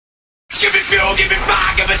Give me fuel, give me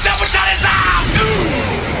fire, give me double shot and time.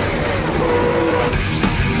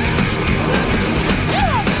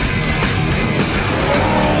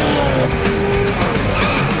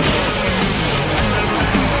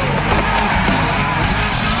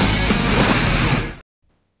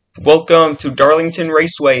 Welcome to Darlington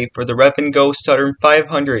Raceway for the Rev-N-Go Southern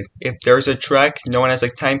 500. If there's a track known as a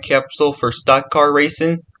time capsule for stock car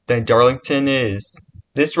racing, then Darlington is.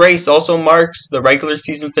 This race also marks the regular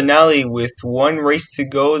season finale with one race to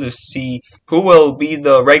go to see who will be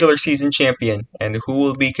the regular season champion and who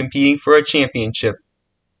will be competing for a championship.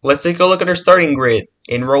 Let's take a look at our starting grid.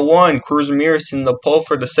 In row 1, Cruz Ramirez in the pole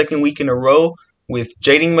for the second week in a row with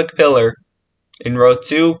Jaden McPillar. In row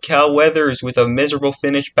 2, Cal Weathers with a miserable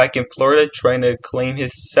finish back in Florida trying to claim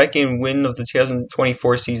his second win of the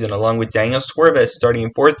 2024 season along with Daniel Suarez starting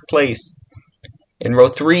in 4th place. In row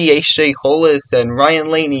 3, AJ Hollis and Ryan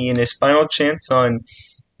Laney in his final chance on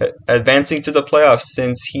advancing to the playoffs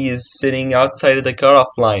since he is sitting outside of the cutoff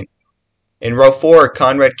line. In row 4,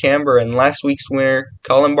 Conrad Camber and last week's winner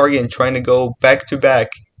Colin Bargan trying to go back-to-back.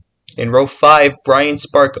 In row 5, Brian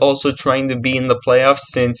Spark also trying to be in the playoffs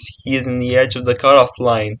since he is in the edge of the cutoff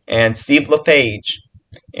line, and Steve LePage.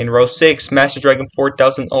 In row 6, Master Dragon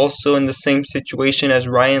 4000 also in the same situation as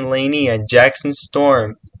Ryan Laney and Jackson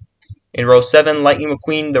Storm. In row 7, Lightning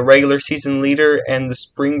McQueen, the regular season leader, and the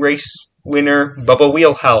spring race winner, Bubba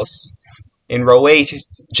Wheelhouse. In row 8,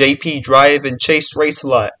 JP Drive and Chase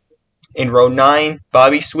Racelot. In row 9,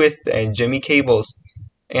 Bobby Swift and Jimmy Cables.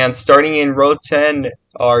 And starting in row 10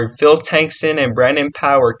 are Phil Tankson and Brandon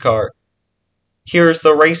Powercar. Here's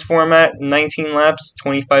the race format: 19 laps,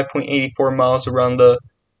 25.84 miles around the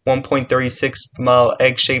 1.36 mile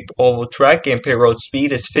egg-shaped oval track, and pit road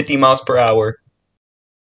speed is 50 miles per hour.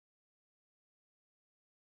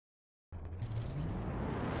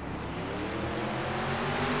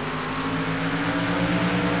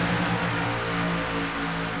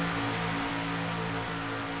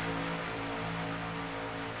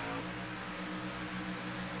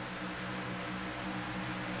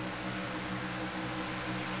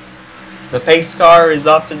 The pace car is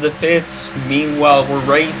off to the pits. Meanwhile, we're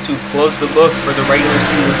ready to close the book for the regular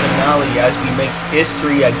season finale as we make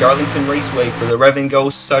history at Darlington Raceway for the Rev-N-Go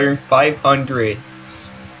Southern 500.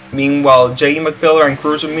 Meanwhile, J.D. McPillar and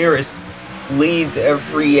Cruz Ramirez leads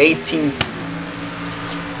every 18.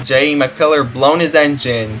 J.D. McPillar blown his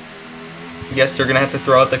engine. Guess they're going to have to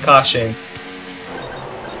throw out the caution.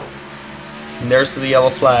 And there's the yellow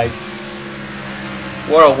flag.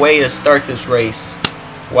 What a way to start this race.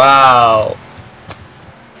 Wow.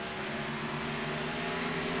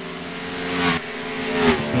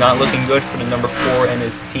 It's not looking good for the number 4 and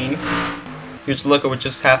his team. Here's a look at what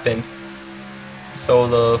just happened. So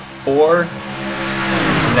the 4,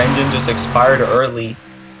 his engine just expired early.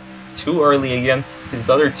 Too early against his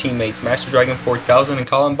other teammates, Master Dragon 4000 and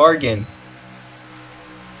Colin Bargan.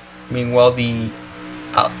 Meanwhile, the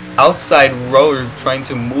outside rower trying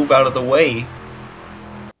to move out of the way.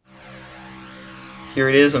 Here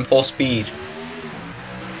it is in full speed.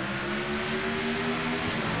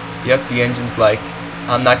 Yep, the engine's like,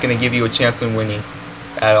 I'm not going to give you a chance in winning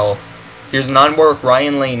at all. Here's an onboard with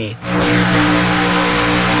Ryan Laney. As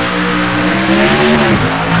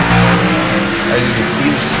you can see,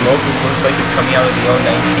 the smoke looks like it's coming out of the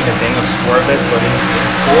 019 of Daniel Suarez, but into the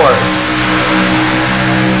 4.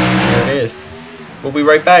 There it is. We'll be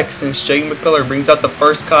right back since J.D. McPillar brings out the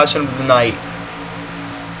first caution of the night.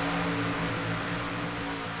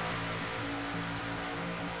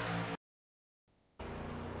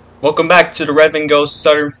 Welcome back to the Rev-N-Go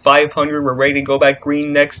Southern 500. We're ready to go back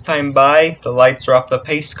green next time by. The lights are off the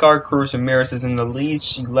pace car. Cruz Ramirez is in the lead.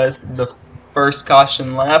 She led the first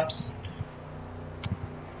caution laps.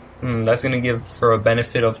 That's going to give her a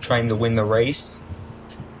benefit of trying to win the race.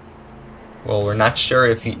 Well, we're not sure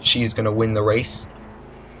if she's going to win the race.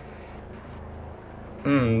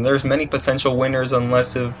 There's many potential winners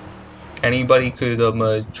unless if anybody could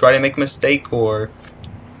try to make a mistake or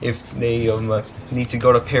if they need to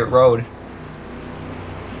go to pit road.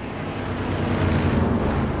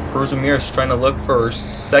 Cruz Ramirez trying to look for her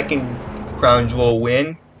second crown jewel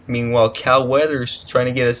win. Meanwhile, Cal Weathers trying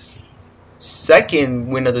to get his second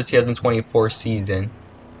win of the 2024 season.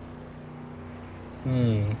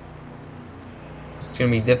 It's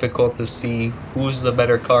going to be difficult to see who's the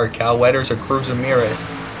better car, Cal Weathers or Cruz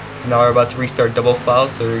Ramirez. Now we're about to restart double file,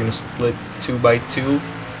 so they're going to split 2 by 2.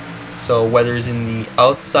 So Weathers in the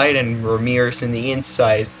outside and Ramirez in the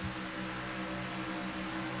inside.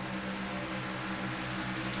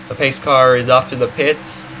 The pace car is off to the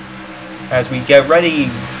pits as we get ready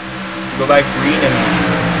to go back green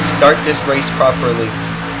and start this race properly.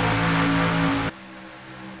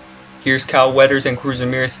 Here's Cal Weathers and Cruz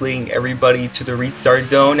Ramirez leading everybody to the restart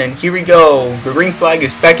zone, and here we go! The green flag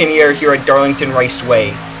is back in the air here at Darlington Raceway.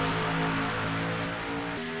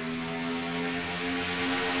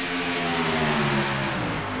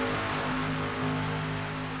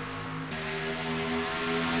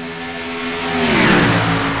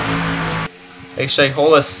 Aisha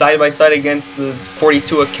Hola side by side against the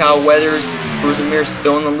 42 of Cal Weathers. Cruz Ramirez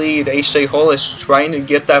still in the lead. Aisha Hola is trying to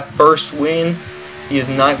get that first win. He has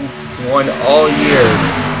not won all year.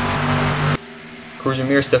 Cruz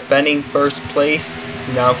Ramirez defending first place.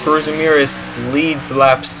 Now Cruz Ramirez leads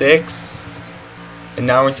lap 6. And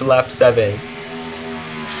now we're into lap 7.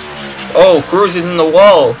 Oh, Cruz is in the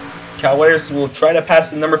wall. Cal Weathers will try to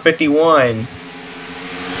pass the number 51.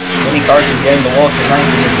 Many cars can get in the wall tonight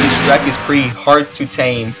because this track is pretty hard to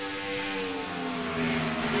tame.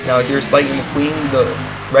 Now here's Lightning McQueen, the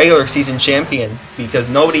regular season champion, because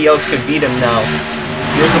nobody else could beat him now.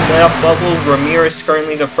 Here's the playoff bubble. Ramirez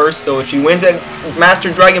currently is in first, so if she wins at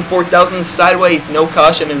Master Dragon 4000 sideways, no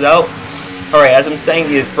caution is out. Alright, as I'm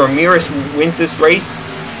saying, if Ramirez wins this race,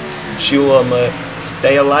 she will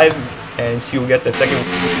stay alive and she will get the second.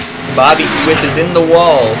 Bobby Swift is in the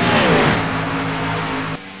wall.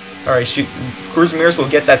 Alright, Cruz Ramirez will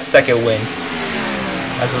get that second win.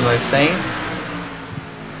 As what I was saying.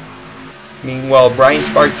 Meanwhile, Brian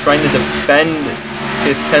Spark trying to defend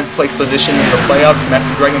his 10th place position in the playoffs.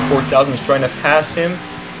 Master Dragon 4000 is trying to pass him.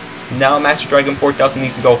 Now Master Dragon 4000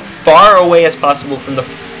 needs to go far away as possible from the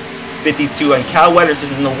 52, and Cal Weathers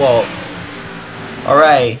is in the wall.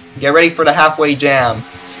 Alright, get ready for the halfway jam.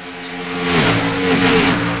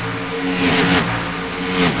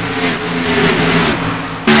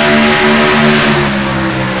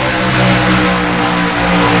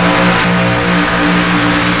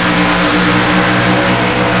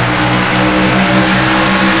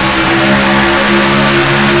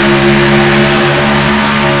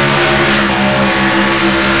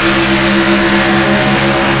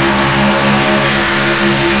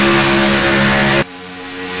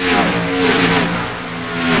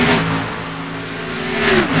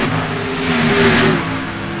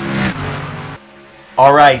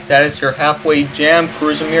 Alright, that is your halfway jam.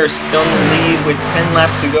 Cruz Ramirez still in the lead with 10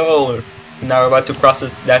 laps to go. Now we're about to cross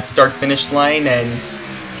that start-finish line, and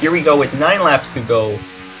here we go with 9 laps to go.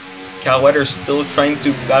 Cal Weathers still trying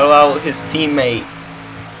to battle out his teammate.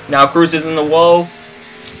 Now Cruz is in the wall.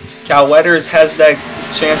 Cal Weathers has that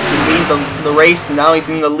chance to lead the race. Now he's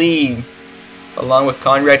in the lead, along with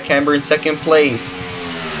Conrad Camber in second place.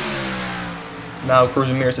 Now Cruz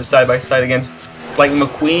Ramirez is side by side against Lightning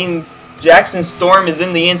McQueen. Jackson Storm is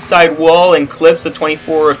in the inside wall and clips the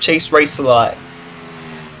 24 of Chase Race-A-Lot.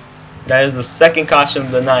 That is the second caution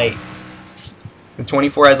of the night. The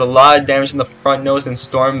 24 has a lot of damage in the front nose and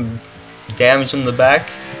Storm damage in the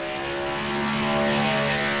back.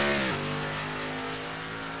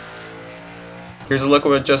 Here's a look at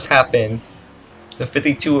what just happened. The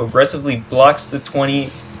 52 aggressively blocks the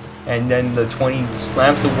 20, and then the 20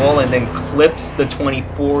 slams the wall and then clips the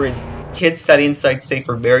 24 and hits that inside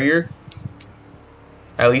safer barrier.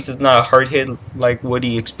 At least it's not a hard hit like what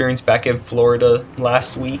he experienced back in Florida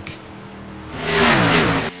last week.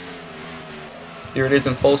 Here it is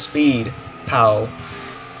in full speed. Pow.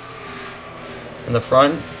 In the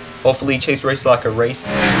front, hopefully Chase Race-A-Lot can race.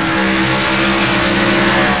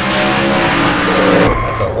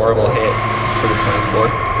 That's a horrible hit for the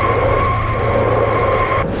 24.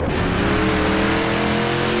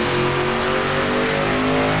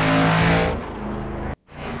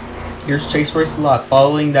 Here's Chase Race-A-Lot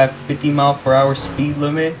following that 50-mile-per-hour speed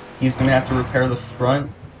limit. He's going to have to repair the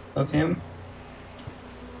front of him.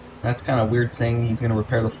 That's kind of weird saying he's going to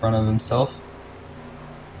repair the front of himself.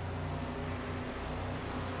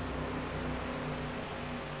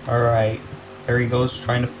 Alright, there he goes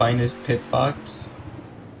trying to find his pit box.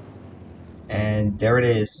 And there it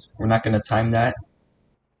is. We're not going to time that.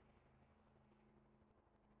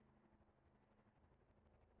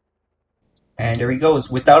 And there he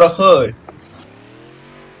goes, without a hood.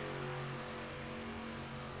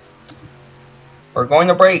 We're going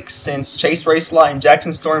to break since Chase Race-A-Lot and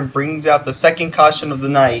Jackson Storm brings out the second caution of the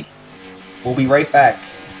night. We'll be right back.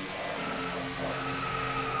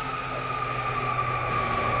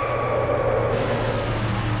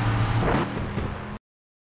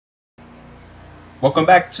 Welcome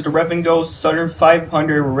back to the Rev-N-Go Southern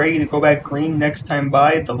 500. We're ready to go back green next time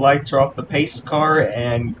by. The lights are off the pace car,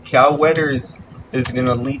 and Cal Weathers is going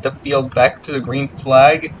to lead the field back to the green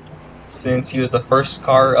flag since he was the first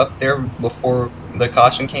car up there before the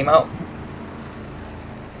caution came out.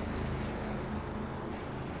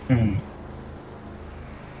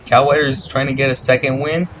 Cal Weathers is trying to get a second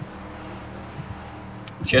win.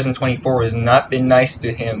 2024 has not been nice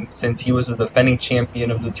to him since he was the defending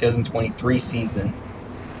champion of the 2023 season.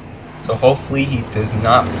 So hopefully he does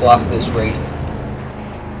not flop this race.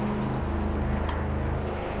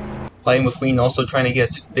 Lightning McQueen also trying to get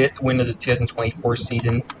his 5th win of the 2024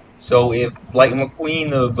 season. So if Lightning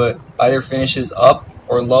McQueen either finishes up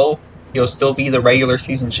or low, he'll still be the regular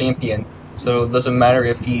season champion. So it doesn't matter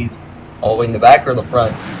if he's all the way in the back or the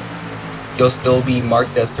front. He'll still be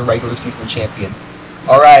marked as the regular season champion.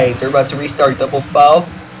 Alright, they're about to restart double foul.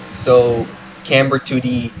 So Camber to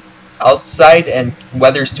the outside and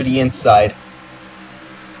Weathers to the inside.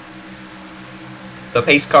 The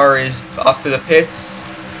pace car is off to the pits.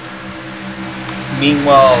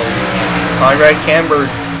 Meanwhile, Conrad Camber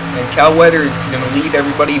and Cal Weathers is going to lead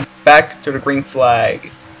everybody back to the green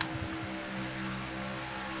flag.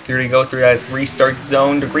 Here we go through that restart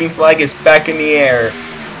zone. The green flag is back in the air.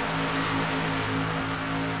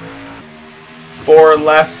 4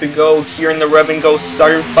 laps to go here in the Rev-N-Go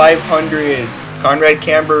Southern 500. Conrad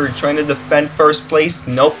Camber trying to defend first place.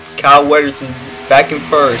 Nope, Cal Weathers is back in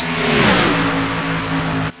first.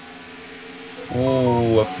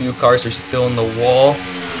 Ooh, a few cars are still in the wall.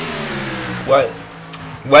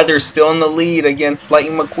 Weathers still in the lead against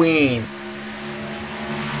Lightning McQueen.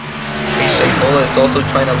 Shea is also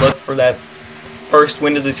trying to look for that first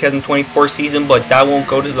win of the 2024 season, but that won't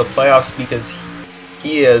go to the playoffs because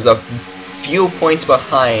he is a few points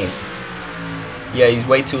behind. Yeah, he's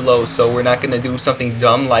way too low, so we're not going to do something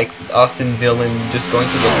dumb like Austin Dillon just going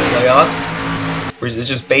to the playoffs. It's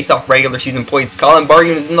just based off regular season points. Colin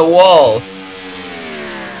Bargan is in the wall.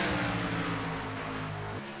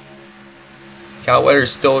 Cal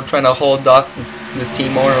Weathers still trying to hold off the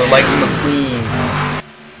team owner Lightning McQueen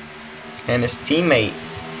and his teammate.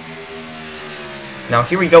 Now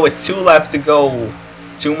here we go with 2 laps to go.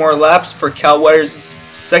 2 more laps for Cal Weathers'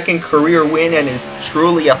 2nd career win and his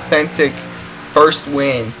truly authentic 1st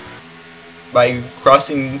win by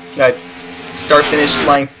crossing that start-finish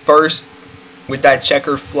line first with that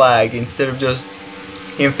checker flag instead of just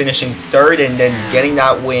him finishing 3rd and then getting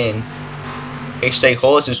that win. H.J.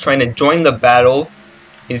 Hollis is trying to join the battle.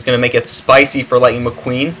 He's going to make it spicy for Lightning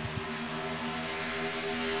McQueen.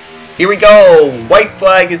 Here we go. White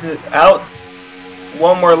flag is out.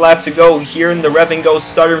 1 more lap to go here in the Rev-N-Go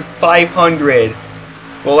Southern 500.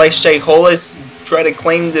 Will H.J. Hollis try to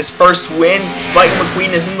claim this 1st win? Lightning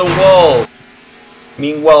McQueen is in the wall.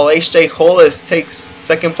 Meanwhile, H.J. Hollis takes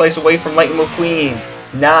 2nd place away from Lightning McQueen.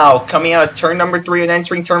 Now, coming out of turn number 3 and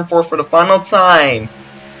entering turn 4 for the final time.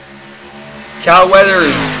 Cal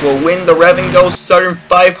Weathers will win the Rev-N-Go Southern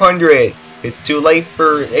 500. It's too late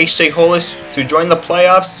for H.J. Hollis to join the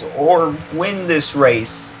playoffs or win this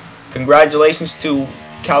race. Congratulations to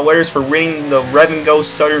Cal Weathers for winning the Rev-N-Go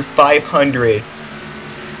Southern 500.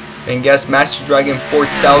 And guess Master Dragon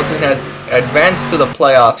 4000 has advanced to the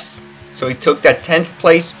playoffs. So he took that 10th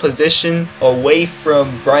place position away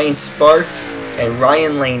from Brian Spark and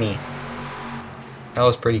Ryan Laney. That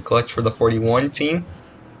was pretty clutch for the 41 team.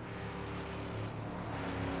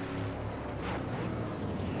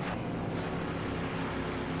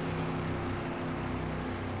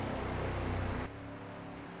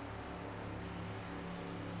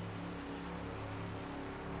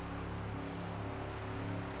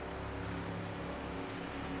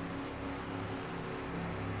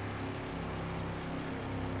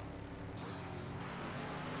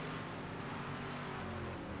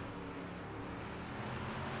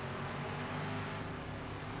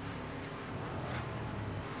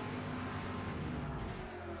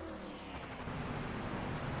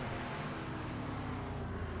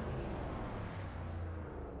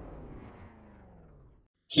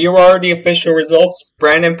 Here are the official results.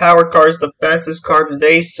 Brandon Power Car is the fastest car of the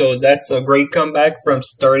day, so that's a great comeback from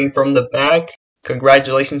starting from the back.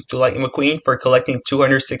 Congratulations to Lightning McQueen for collecting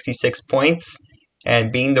 266 points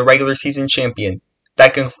and being the regular season champion.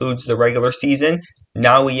 That concludes the regular season.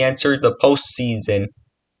 Now we enter the postseason.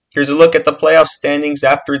 Here's a look at the playoff standings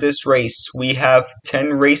after this race. We have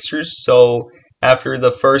 10 racers, so after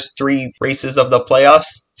the first 3 races of the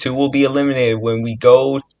playoffs, 2 will be eliminated when we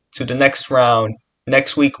go to the next round.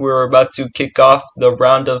 Next week, we're about to kick off the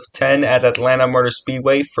round of 10 at Atlanta Motor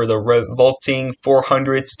Speedway for the Revolting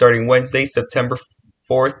 400 starting Wednesday, September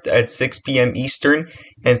 4th at 6 p.m. Eastern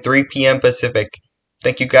and 3 p.m. Pacific.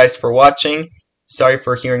 Thank you guys for watching. Sorry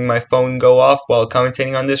for hearing my phone go off while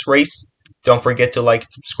commentating on this race. Don't forget to like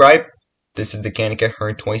and subscribe. This is the Kanika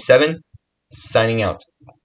Hearn 27, signing out.